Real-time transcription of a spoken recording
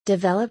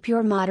Develop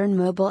your modern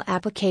mobile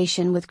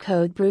application with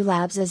code Brew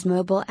Labs'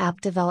 mobile app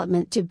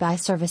development Dubai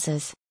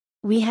services.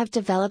 We have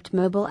developed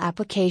mobile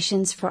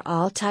applications for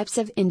all types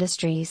of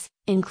industries,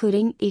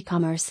 including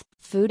e-commerce,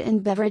 food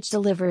and beverage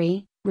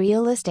delivery,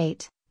 real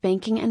estate,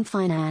 banking and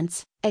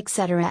finance,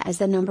 etc. As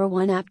the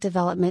 #1 app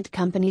development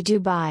company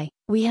Dubai,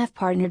 we have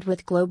partnered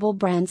with global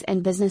brands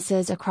and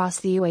businesses across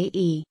the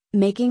UAE,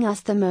 making us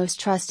the most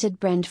trusted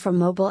brand for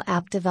mobile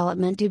app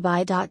development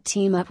Dubai.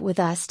 Team up with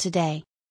us today.